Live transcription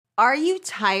Are you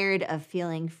tired of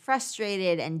feeling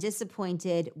frustrated and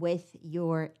disappointed with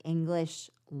your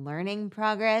English learning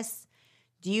progress?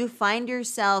 Do you find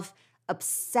yourself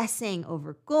obsessing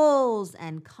over goals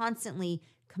and constantly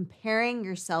comparing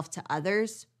yourself to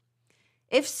others?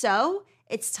 If so,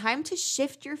 it's time to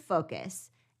shift your focus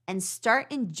and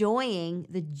start enjoying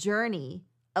the journey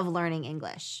of learning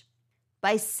English.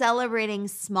 By celebrating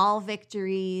small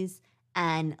victories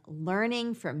and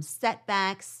learning from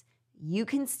setbacks, you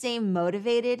can stay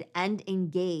motivated and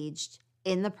engaged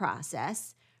in the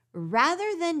process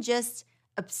rather than just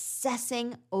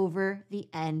obsessing over the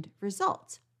end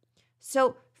result.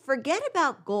 So forget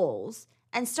about goals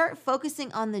and start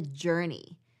focusing on the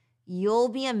journey. You'll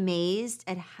be amazed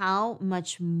at how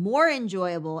much more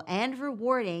enjoyable and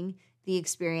rewarding the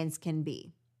experience can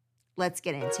be. Let's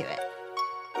get into it.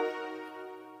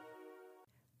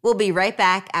 We'll be right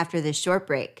back after this short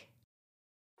break.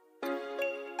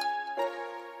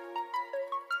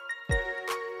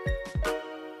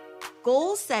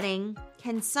 Goal setting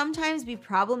can sometimes be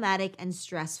problematic and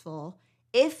stressful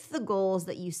if the goals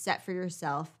that you set for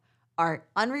yourself are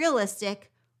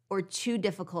unrealistic or too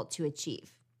difficult to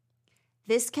achieve.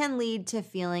 This can lead to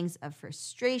feelings of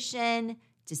frustration,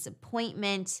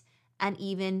 disappointment, and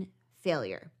even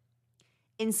failure.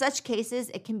 In such cases,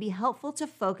 it can be helpful to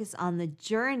focus on the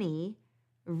journey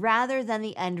rather than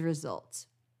the end result.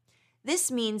 This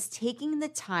means taking the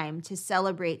time to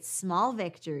celebrate small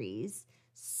victories,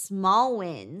 small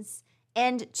wins,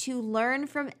 and to learn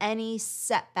from any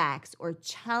setbacks or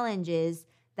challenges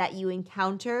that you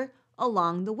encounter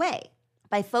along the way.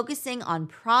 By focusing on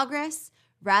progress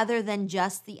rather than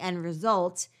just the end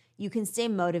result, you can stay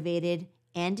motivated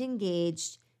and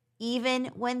engaged even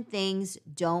when things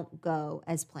don't go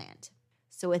as planned.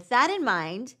 So with that in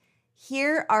mind,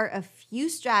 here are a few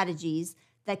strategies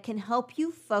that can help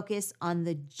you focus on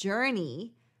the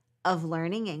journey of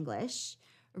learning English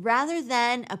rather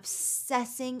than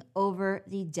obsessing over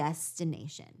the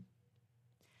destination.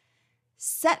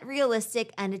 Set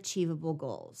realistic and achievable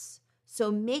goals.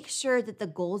 So make sure that the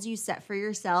goals you set for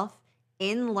yourself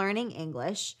in learning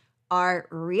English are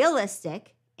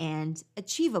realistic and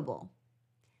achievable.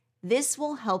 This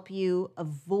will help you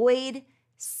avoid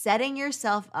setting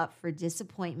yourself up for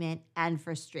disappointment and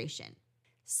frustration.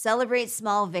 Celebrate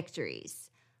small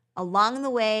victories. Along the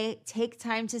way, take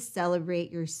time to celebrate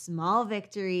your small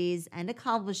victories and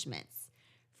accomplishments.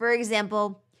 For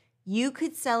example, you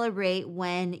could celebrate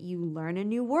when you learn a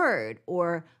new word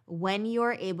or when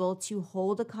you're able to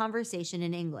hold a conversation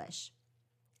in English.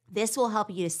 This will help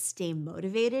you to stay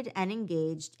motivated and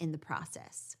engaged in the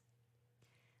process.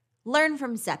 Learn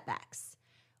from setbacks.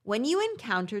 When you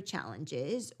encounter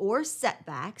challenges or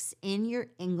setbacks in your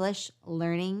English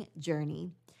learning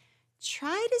journey,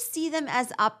 try to see them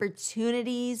as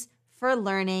opportunities for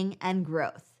learning and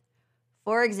growth.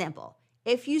 For example,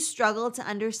 if you struggle to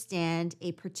understand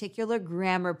a particular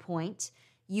grammar point,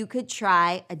 you could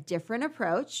try a different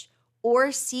approach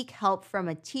or seek help from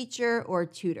a teacher or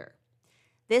tutor.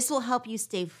 This will help you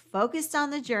stay focused on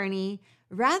the journey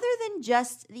rather than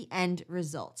just the end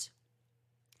result.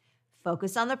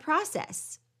 Focus on the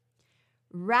process.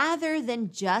 Rather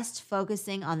than just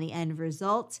focusing on the end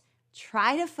result,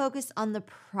 try to focus on the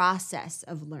process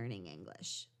of learning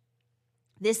English.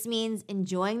 This means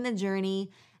enjoying the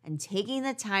journey and taking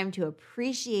the time to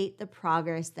appreciate the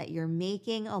progress that you're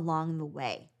making along the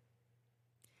way.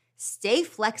 Stay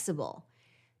flexible.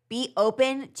 Be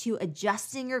open to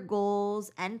adjusting your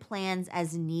goals and plans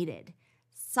as needed.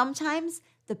 Sometimes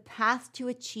the path to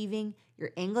achieving your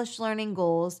English learning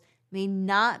goals may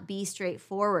not be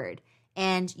straightforward,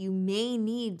 and you may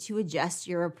need to adjust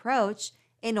your approach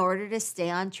in order to stay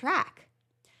on track.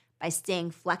 By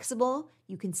staying flexible,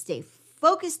 you can stay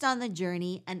focused on the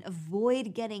journey and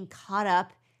avoid getting caught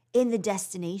up in the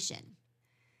destination.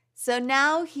 So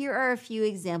now here are a few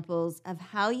examples of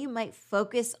how you might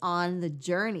focus on the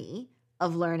journey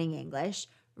of learning English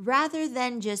rather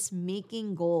than just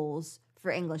making goals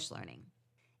for English learning.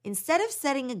 Instead of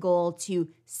setting a goal to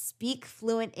speak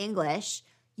fluent English,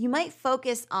 you might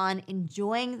focus on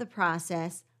enjoying the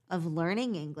process of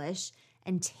learning English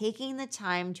and taking the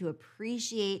time to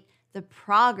appreciate the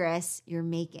progress you're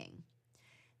making.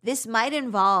 This might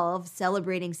involve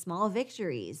celebrating small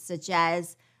victories, such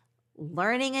as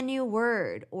learning a new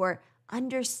word or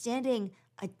understanding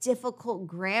a difficult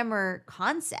grammar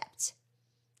concept.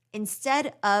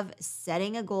 Instead of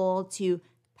setting a goal to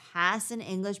pass an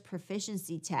English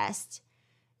proficiency test,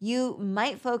 you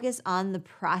might focus on the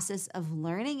process of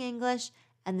learning English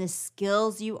and the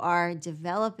skills you are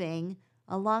developing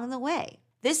along the way.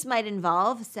 This might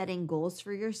involve setting goals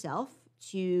for yourself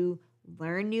to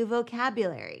learn new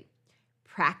vocabulary,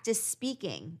 practice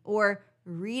speaking, or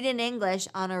read in English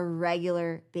on a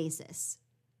regular basis.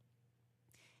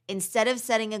 Instead of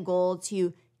setting a goal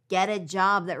to get a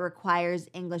job that requires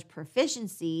English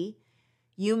proficiency,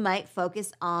 you might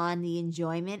focus on the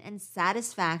enjoyment and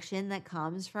satisfaction that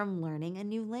comes from learning a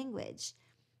new language.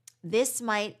 This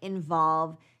might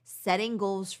involve setting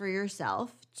goals for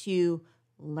yourself to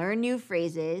learn new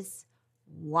phrases,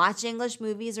 watch English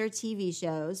movies or TV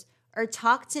shows, or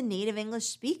talk to native English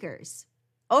speakers.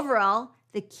 Overall,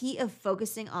 the key of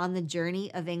focusing on the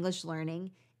journey of English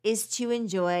learning is to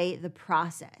enjoy the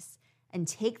process and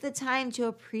take the time to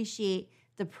appreciate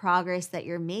the progress that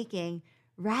you're making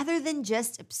rather than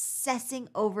just obsessing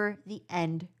over the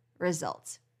end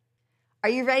result. Are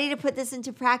you ready to put this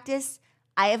into practice?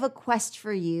 I have a quest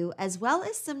for you, as well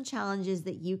as some challenges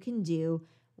that you can do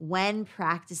when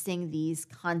practicing these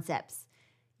concepts.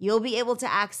 You'll be able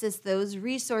to access those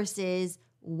resources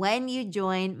when you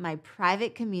join my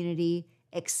private community,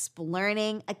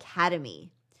 Explearning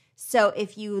Academy. So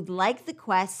if you would like the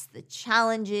quests, the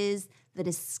challenges, the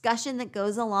discussion that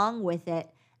goes along with it,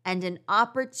 and an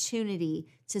opportunity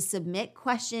to submit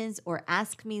questions or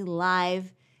ask me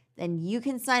live, then you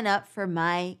can sign up for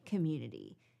my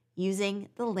community using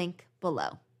the link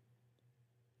below.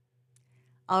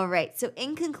 All right, so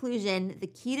in conclusion, the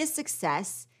key to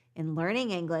success in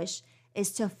learning English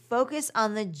is to focus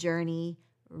on the journey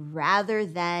rather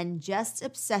than just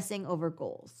obsessing over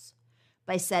goals.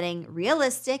 By setting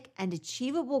realistic and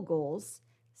achievable goals,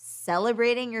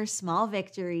 celebrating your small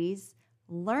victories,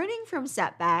 learning from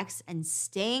setbacks, and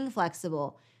staying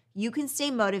flexible, you can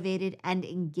stay motivated and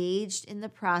engaged in the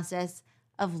process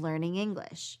of learning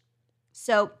English.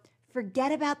 So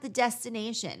forget about the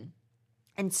destination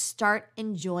and start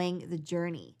enjoying the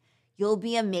journey. You'll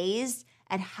be amazed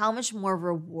at how much more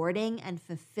rewarding and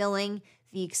fulfilling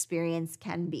the experience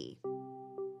can be.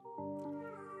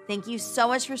 Thank you so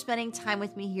much for spending time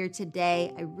with me here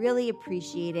today. I really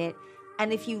appreciate it.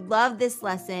 And if you love this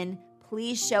lesson,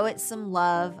 please show it some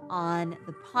love on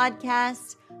the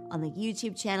podcast, on the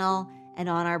YouTube channel, and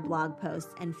on our blog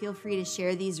posts. And feel free to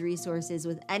share these resources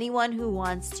with anyone who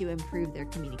wants to improve their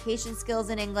communication skills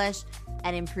in English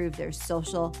and improve their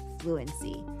social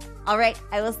fluency. All right,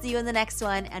 I will see you in the next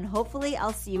one, and hopefully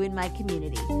I'll see you in my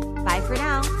community. Bye for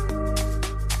now.